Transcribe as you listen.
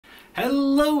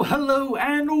Hello, hello,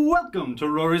 and welcome to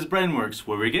Rory's Brainworks,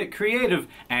 where we get creative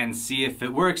and see if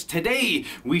it works. Today,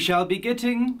 we shall be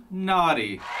getting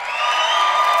naughty.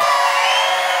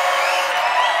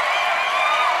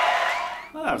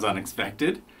 Well, that was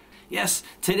unexpected. Yes,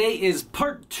 today is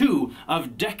part 2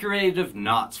 of Decorative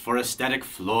Knots for Aesthetic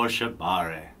Floor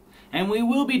Shibare. And we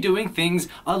will be doing things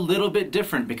a little bit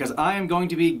different because I am going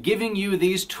to be giving you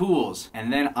these tools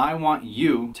and then I want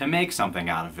you to make something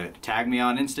out of it. Tag me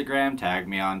on Instagram, tag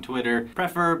me on Twitter,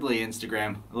 preferably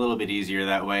Instagram, a little bit easier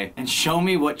that way, and show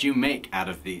me what you make out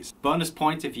of these. Bonus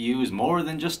points if you use more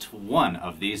than just one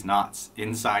of these knots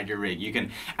inside your rig. You can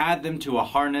add them to a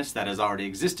harness that has already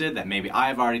existed, that maybe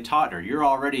I've already taught or you're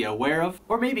already aware of,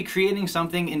 or maybe creating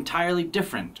something entirely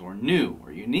different or new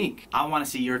or unique. I want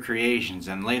to see your creations,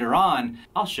 and later on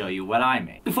I'll show you what I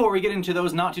made. Before we get into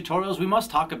those knot tutorials, we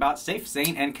must talk about safe,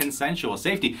 sane, and consensual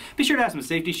safety. Be sure to have some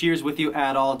safety shears with you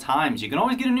at all times. You can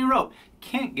always get a new rope. You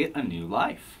can't get a new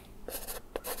life.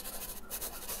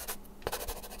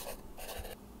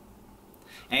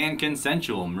 And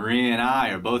consensual. Maria and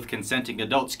I are both consenting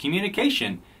adults.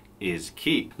 Communication is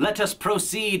key. Let us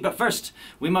proceed, but first,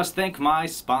 we must thank my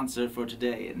sponsor for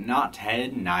today,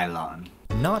 Knothead Nylon.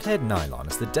 Knothead Nylon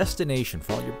is the destination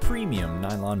for all your premium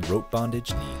nylon rope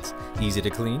bondage needs. Easy to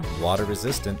clean, water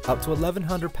resistant, up to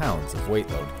 1,100 pounds of weight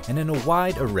load, and in a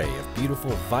wide array of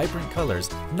beautiful, vibrant colors,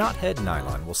 Knothead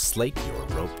Nylon will slake your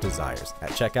rope desires.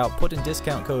 At checkout, put in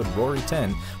discount code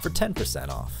RORY10 for 10%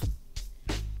 off.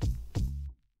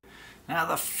 Now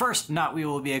the first knot we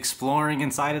will be exploring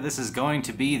inside of this is going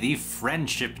to be the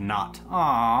friendship knot.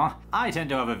 Aww, I tend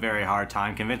to have a very hard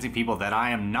time convincing people that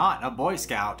I am not a Boy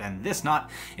Scout, and this knot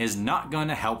is not going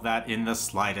to help that in the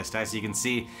slightest. As you can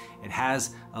see, it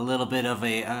has a little bit of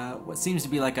a, what seems to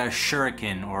be like a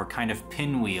shuriken or kind of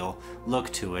pinwheel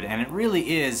look to it, and it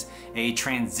really is a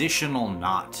transitional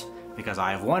knot because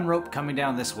I have one rope coming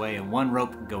down this way and one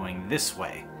rope going this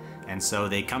way, and so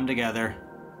they come together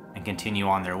and continue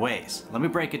on their ways. Let me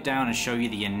break it down and show you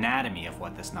the anatomy of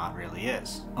what this knot really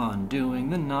is. Undoing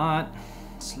the knot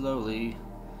slowly,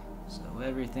 so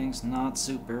everything's not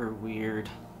super weird.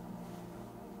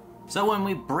 So when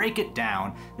we break it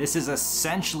down, this is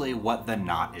essentially what the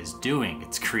knot is doing.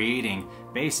 It's creating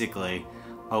basically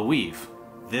a weave.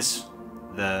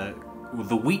 The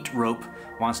wheat rope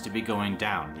wants to be going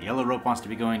down, the yellow rope wants to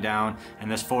be going down,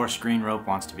 and this forest green rope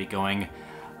wants to be going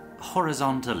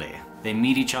horizontally. They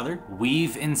meet each other,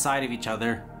 weave inside of each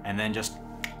other, and then just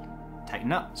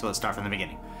tighten up. So let's start from the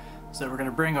beginning. So we're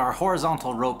gonna bring our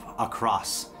horizontal rope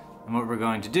across, and what we're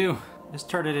going to do is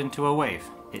turn it into a wave.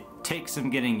 It takes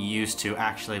some getting used to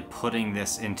actually putting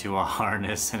this into a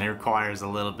harness, and it requires a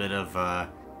little bit of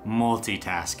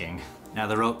multitasking. Now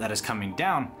the rope that is coming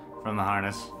down from the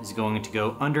harness is going to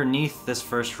go underneath this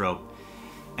first rope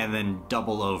and then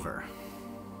double over.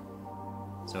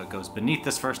 So it goes beneath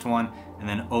this first one and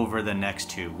then over the next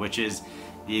two, which is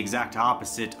the exact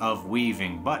opposite of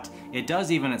weaving, but it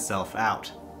does even itself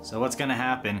out. So what's gonna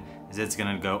happen is it's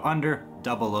gonna go under,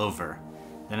 double over.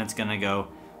 Then it's gonna go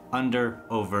under,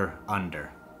 over,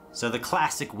 under. So the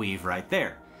classic weave right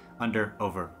there, under,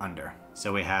 over, under.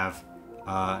 So we have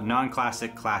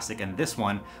non-classic, classic, and this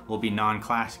one will be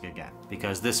non-classic again,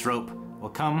 because this rope will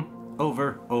come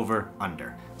over, over,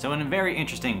 under. So in a very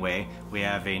interesting way, we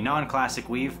have a non-classic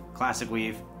weave,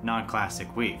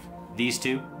 non-classic weave. These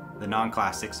two, the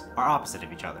non-classics, are opposite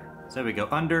of each other. So we go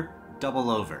under, double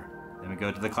over. Then we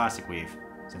go to the classic weave.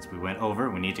 Since we went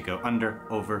over, we need to go under,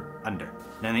 over, under.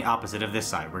 Then the opposite of this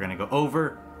side. We're gonna go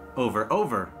over, over,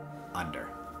 over, under.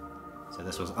 So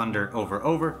this was under, over,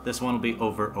 over. This one will be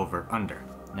over, over, under.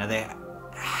 Now they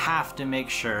have to make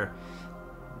sure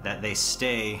that they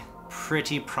stay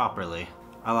pretty properly.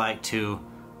 I like to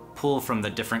pull from the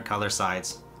different color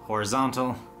sides,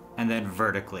 horizontal and then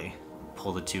vertically.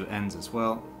 Pull the two ends as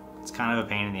well. It's kind of a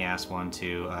pain in the ass one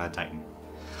to tighten.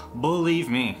 Believe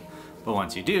me. But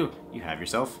once you do, you have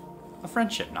yourself a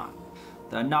friendship knot.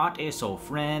 The knot is so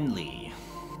friendly.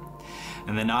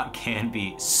 And the knot can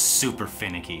be super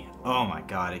finicky. Oh my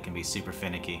god, it can be super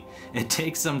finicky. It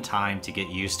takes some time to get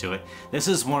used to it. This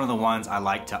is one of the ones I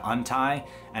like to untie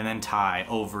and then tie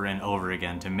over and over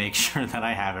again to make sure that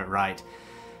I have it right.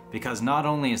 Because not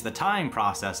only is the tying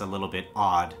process a little bit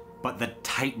odd, but the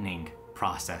tightening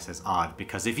process is odd.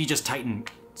 Because if you just tighten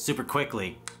super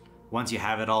quickly, once you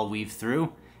have it all weaved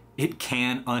through, it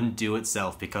can undo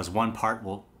itself because one part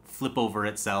will flip over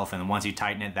itself, and once you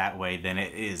tighten it that way, then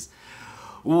it is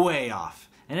way off.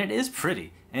 And it is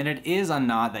pretty, and it is a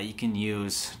knot that you can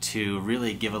use to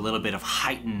really give a little bit of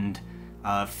heightened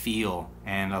feel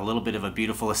and a little bit of a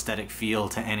beautiful aesthetic feel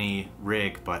to any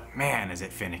rig, but man is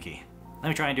it finicky. Let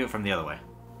me try and do it from the other way.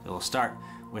 So we'll start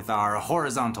with our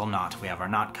horizontal knot. We have our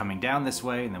knot coming down this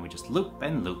way, and then we just loop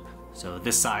and loop. So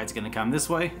this side's gonna come this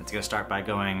way. It's gonna start by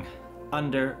going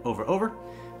under, over, over,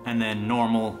 and then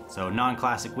normal, so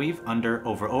non-classic weave, under,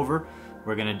 over, over.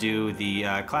 We're gonna do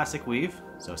the classic weave.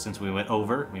 So since we went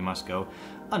over, we must go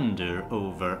under,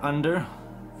 over, under.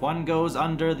 If one goes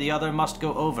under, the other must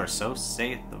go over, so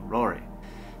saith the Rory.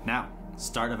 Now,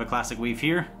 start of a classic weave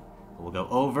here. We'll go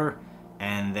over,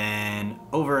 and then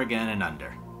over again and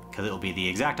under, because it will be the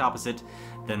exact opposite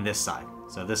than this side.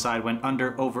 So this side went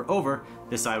under, over, over.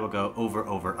 This side will go over,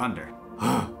 over, under.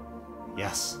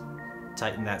 Yes.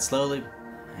 Tighten that slowly,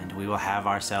 and we will have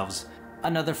ourselves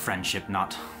another friendship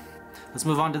knot. Let's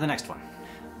move on to the next one.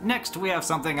 Next, we have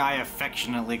something I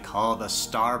affectionately call the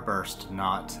starburst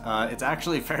knot. It's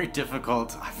actually very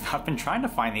difficult. I've been trying to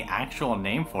find the actual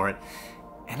name for it,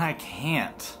 and I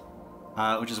can't.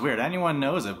 Which is weird. Anyone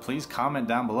knows it, please comment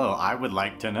down below. I would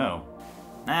like to know.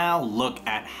 Now look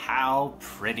at how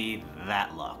pretty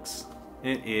that looks.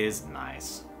 It is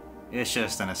nice. It's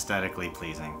just an aesthetically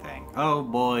pleasing thing. Oh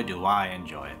boy, do I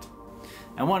enjoy it.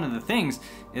 And one of the things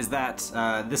is that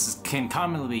can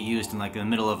commonly be used in like the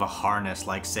middle of a harness,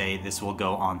 like say this will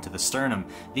go onto the sternum.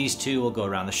 These two will go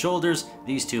around the shoulders,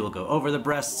 these two will go over the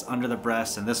breasts, under the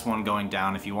breasts, and this one going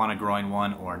down. If you want a groin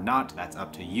one or not, that's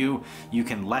up to you. You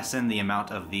can lessen the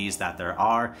amount of these that there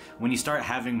are. When you start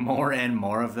having more and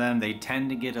more of them, they tend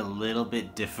to get a little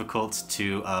bit difficult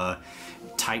to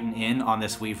tighten in on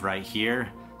this weave right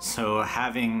here. So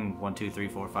having 1, 2, 3,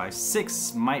 4, 5,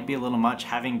 6 might be a little much.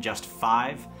 Having just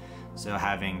 5, so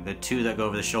having the 2 that go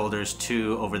over the shoulders,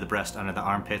 2 over the breast under the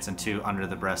armpits, and 2 under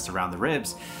the breast around the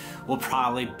ribs will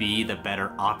probably be the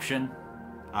better option.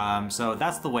 So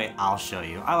that's the way I'll show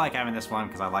you. I like having this one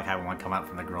because I like having one come out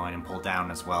from the groin and pull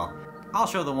down as well. I'll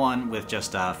show the one with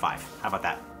just 5. How about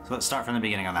that? So let's start from the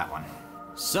beginning on that one.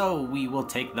 So we will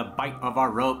take the bite of our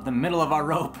rope, the middle of our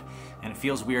rope, and it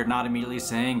feels weird not immediately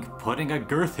saying putting a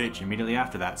girth hitch immediately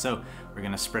after that. So we're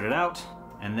gonna spread it out,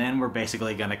 and then we're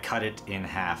basically gonna cut it in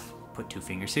half. Put 2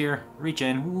 fingers here, reach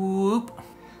in, whoop.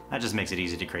 That just makes it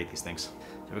easy to create these things.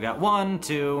 So we got 1,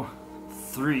 2,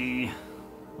 3,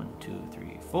 1, 2,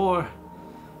 3, 4,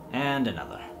 and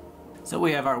another. So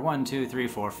we have our 1, 2, 3,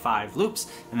 4, 5 loops,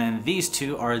 and then these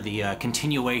 2 are the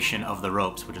continuation of the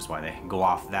ropes, which is why they go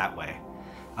off that way.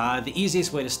 The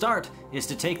easiest way to start is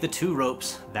to take the 2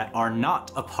 ropes that are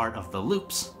not a part of the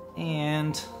loops,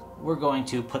 and we're going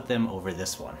to put them over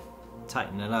this one.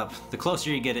 Tighten it up. The closer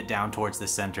you get it down towards the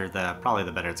center, probably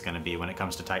the better it's going to be when it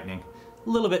comes to tightening. A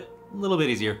little bit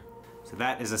easier. So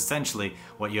that is essentially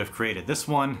what you have created. This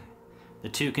one, the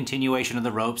 2 continuation of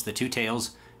the ropes, the 2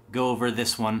 tails, go over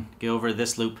this one, go over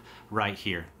this loop right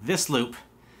here. This loop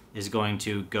is going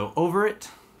to go over it,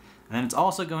 and then it's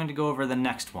also going to go over the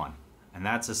next one. And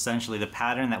that's essentially the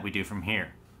pattern that we do from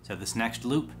here. So this next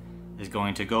loop is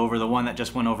going to go over the one that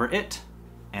just went over it,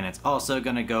 and it's also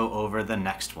going to go over the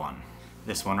next one.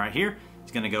 This one right here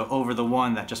is going to go over the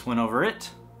one that just went over it,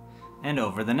 and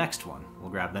over the next one. We'll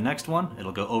grab the next one,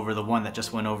 it'll go over the one that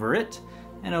just went over it,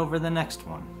 and over the next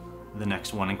one. The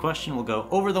next one in question will go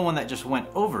over the one that just went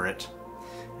over it,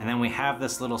 and then we have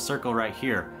this little circle right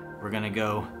here. We're going to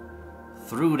go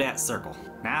through that circle.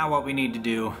 Now what we need to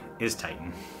do is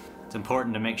tighten. It's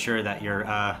important to make sure that your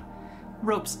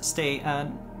ropes stay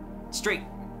straight,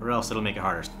 or else it'll make it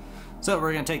harder. So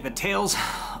we're gonna take the tails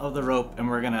of the rope and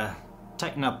we're gonna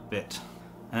tighten up a bit.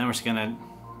 And then we're just gonna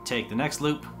take the next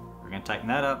loop, we're gonna tighten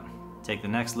that up, take the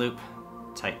next loop,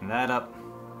 tighten that up,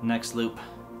 next loop,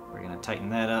 we're gonna tighten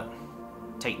that up,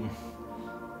 tighten,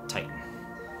 tighten.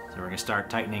 So we're gonna start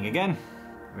tightening again.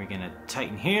 We're gonna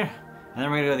tighten here, and then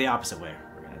we're gonna go the opposite way.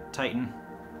 We're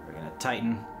gonna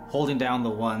tighten, holding down the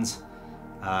ones,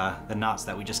 the knots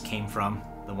that we just came from,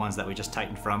 the ones that we just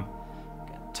tightened from. We're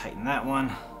gonna tighten that one,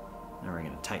 then we're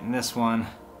gonna tighten this one,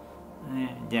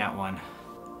 and that one,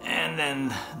 and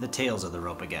then the tails of the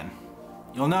rope again.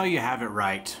 You'll know you have it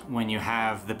right when you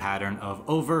have the pattern of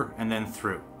over and then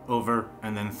through, over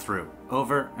and then through,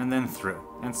 over and then through,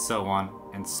 and so on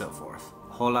and so forth.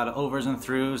 A whole lot of overs and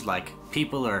throughs, like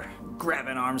people are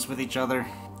grabbing arms with each other.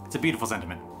 It's a beautiful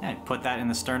sentiment. And put that in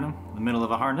the sternum, the middle of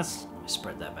a harness. Let me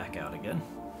spread that back out again.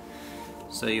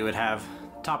 So you would have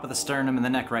top of the sternum and the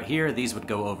neck right here. These would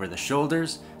go over the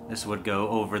shoulders. This would go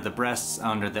over the breasts,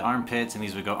 under the armpits, and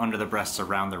these would go under the breasts,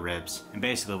 around the ribs. And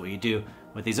basically what you do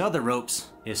with these other ropes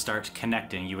is start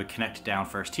connecting. You would connect down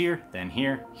first here, then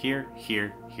here, here,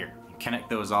 here, here. And connect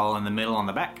those all in the middle on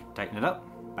the back. Tighten it up.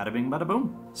 Bada bing, bada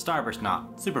boom. Starburst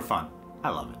knot. Super fun. I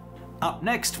love it. Up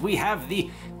next, we have the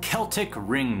Celtic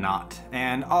ring knot.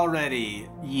 And already,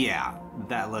 yeah,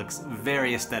 That looks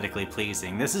very aesthetically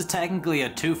pleasing. This is technically a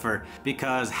twofer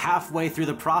because halfway through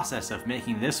the process of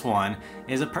making this one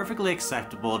is a perfectly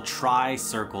acceptable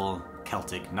tri-circle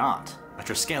Celtic knot, a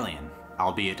Triskelion,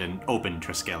 albeit an open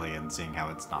Triskelion, seeing how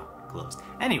it's not closed.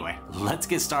 Anyway, let's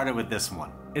get started with this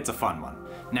one. It's a fun one.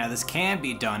 Now this can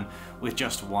be done with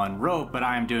just one rope, but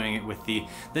I am doing it with the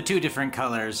two different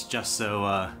colors just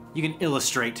so you can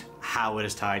illustrate how it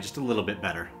is tied just a little bit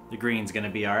better. The green's gonna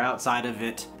be our outside of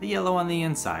it, the yellow on the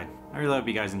inside. I really hope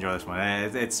you guys enjoy this one.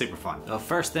 It's super fun. The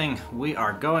first thing we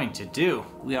are going to do,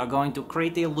 we are going to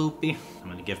create a loopy. I'm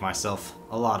gonna give myself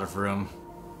a lot of room.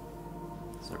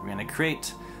 So we're gonna create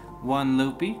one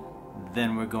loopy,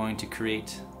 then we're going to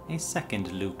create a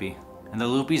second loopy. And the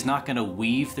loopy's not gonna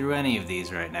weave through any of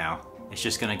these right now. It's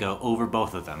just gonna go over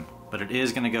both of them, but it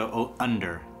is gonna go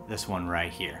under this one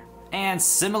right here. And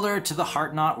similar to the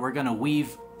heart knot, we're gonna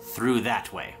weave through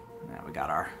that way. Now we got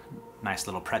our nice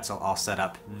little pretzel all set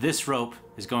up. This rope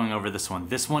is going over this one.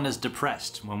 This one is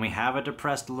depressed. When we have a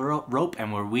depressed rope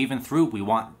and we're weaving through, we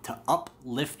want to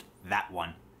uplift that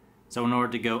one. So in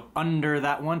order to go under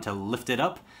that one, to lift it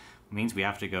up, means we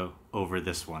have to go over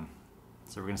this one.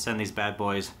 So we're gonna send these bad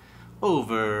boys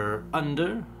over,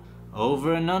 under,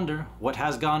 over and under. What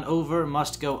has gone over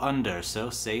must go under, so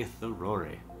saith the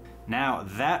Rory. Now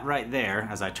that right there,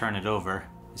 as I turn it over,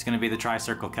 is going to be the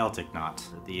tri-circle Celtic knot,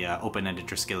 the open-ended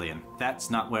Triskelion. That's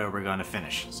not where we're going to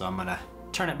finish, so I'm going to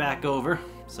turn it back over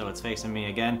so it's facing me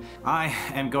again. I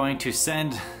am going to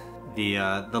send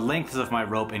the lengths of my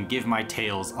rope and give my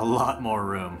tails a lot more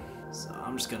room. So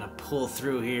I'm just going to pull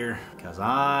through here because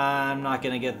I'm not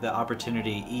going to get the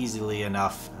opportunity easily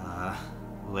enough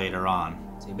later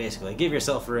on. So you basically give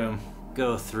yourself room,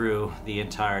 go through the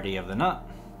entirety of the knot,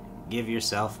 give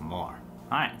yourself more.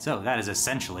 Alright, so that is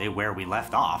essentially where we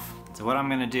left off. So what I'm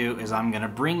gonna do is I'm gonna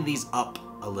bring these up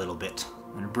a little bit.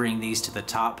 I'm gonna bring these to the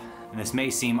top, and this may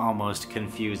seem almost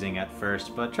confusing at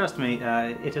first, but trust me,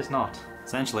 it is not.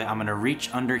 Essentially, I'm gonna reach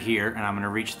under here, and I'm gonna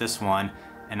reach this one,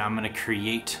 and I'm gonna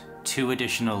create 2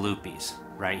 additional loopies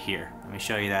right here. Let me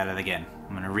show you that again.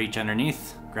 I'm gonna reach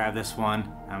underneath, grab this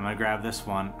one, I'm gonna grab this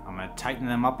one, I'm gonna tighten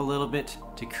them up a little bit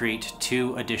to create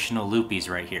 2 additional loopies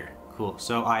right here. Cool,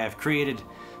 so I have created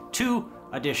 2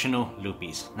 additional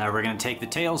loopies. Now we're gonna take the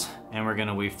tails and we're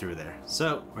gonna weave through there.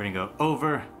 So we're gonna go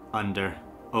over,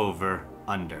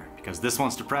 under, because this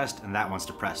one's depressed and that one's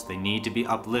depressed. They need to be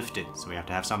uplifted, so we have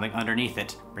to have something underneath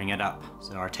it, bring it up.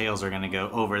 So our tails are gonna go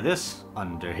over this,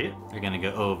 under here. They're gonna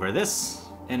go over this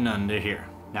and under here.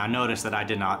 Now notice that I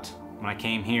did not, when I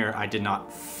came here, I did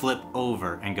not flip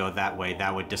over and go that way.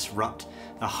 That would disrupt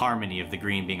the harmony of the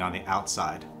green being on the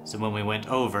outside. So when we went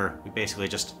over, we basically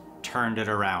just turned it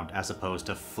around as opposed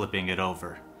to flipping it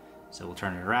over. So we'll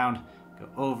turn it around, go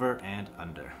over and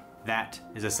under. That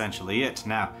is essentially it.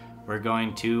 Now we're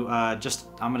going to I'm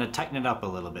gonna tighten it up a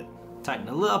little bit. Tighten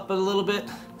it up a little bit,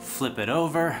 flip it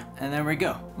over, and there we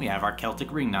go. We have our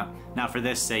Celtic ring knot. Now for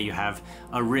this, say you have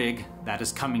a rig that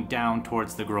is coming down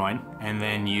towards the groin, and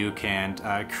then you can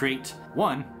create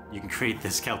one. You can create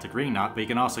this Celtic ring knot, but you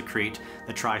can also create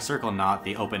the tri-circle knot,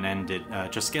 the open-ended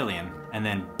Triskelion, and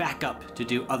then back up to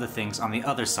do other things on the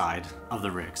other side of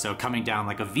the rig. So coming down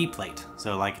like a V-plate.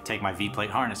 So like take my V-plate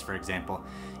harness, for example.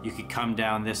 You could come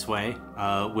down this way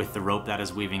with the rope that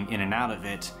is weaving in and out of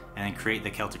it, and then create the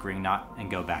Celtic ring knot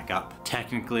and go back up.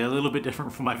 Technically a little bit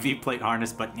different from my V-plate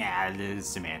harness, but yeah, it is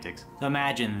semantics. So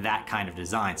imagine that kind of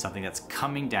design, something that's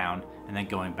coming down and then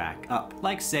going back up.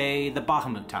 Like say the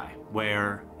Bahamut tie,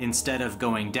 where instead of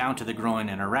going down to the groin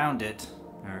and around it,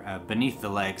 or beneath the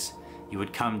legs, you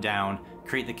would come down,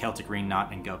 create the Celtic ring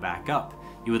knot and go back up.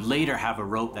 You would later have a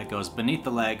rope that goes beneath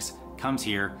the legs, comes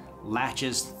here,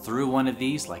 latches through one of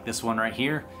these, like this one right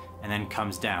here, and then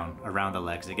comes down around the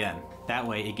legs again. That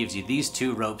way it gives you these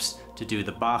 2 ropes to do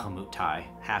the Bahamut tie,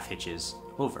 half hitches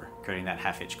over, creating that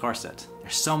half hitch corset.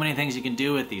 There's so many things you can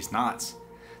do with these knots.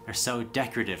 They're so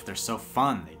decorative, they're so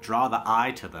fun, they draw the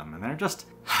eye to them, and they're just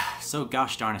so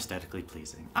gosh darn aesthetically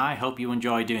pleasing. I hope you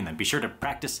enjoy doing them. Be sure to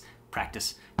practice,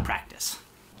 practice, practice.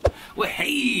 Well,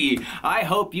 hey, I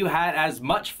hope you had as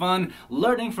much fun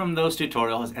learning from those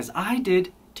tutorials as I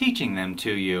did teaching them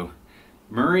to you.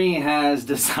 Marie has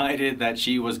decided that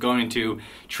she was going to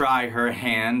try her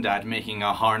hand at making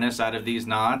a harness out of these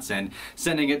knots and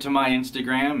sending it to my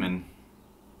Instagram, and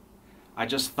I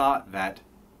just thought that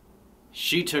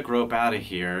she took rope out of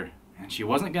here and she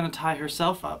wasn't going to tie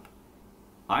herself up.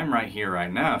 I'm right here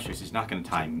right now, so she's not going to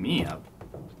tie me up.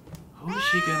 Who is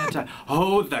she going to tie?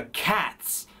 Oh, the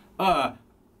cats!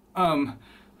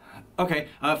 Okay,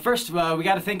 first we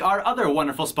gotta thank our other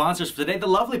wonderful sponsors for today, the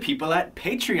lovely people at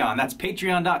Patreon. That's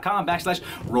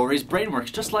patreon.com/Rory's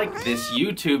Brainworks, just like this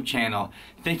YouTube channel.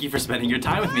 Thank you for spending your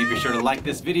time with me. Be sure to like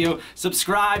this video,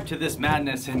 subscribe to this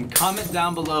madness, and comment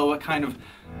down below what kind of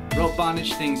rope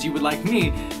bondage things you would like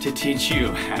me to teach you.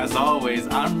 As always,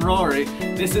 I'm Rory.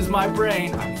 This is my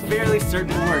brain. I'm fairly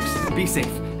certain it works. Be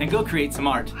safe and go create some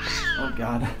art. Oh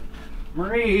God.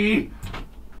 Marie!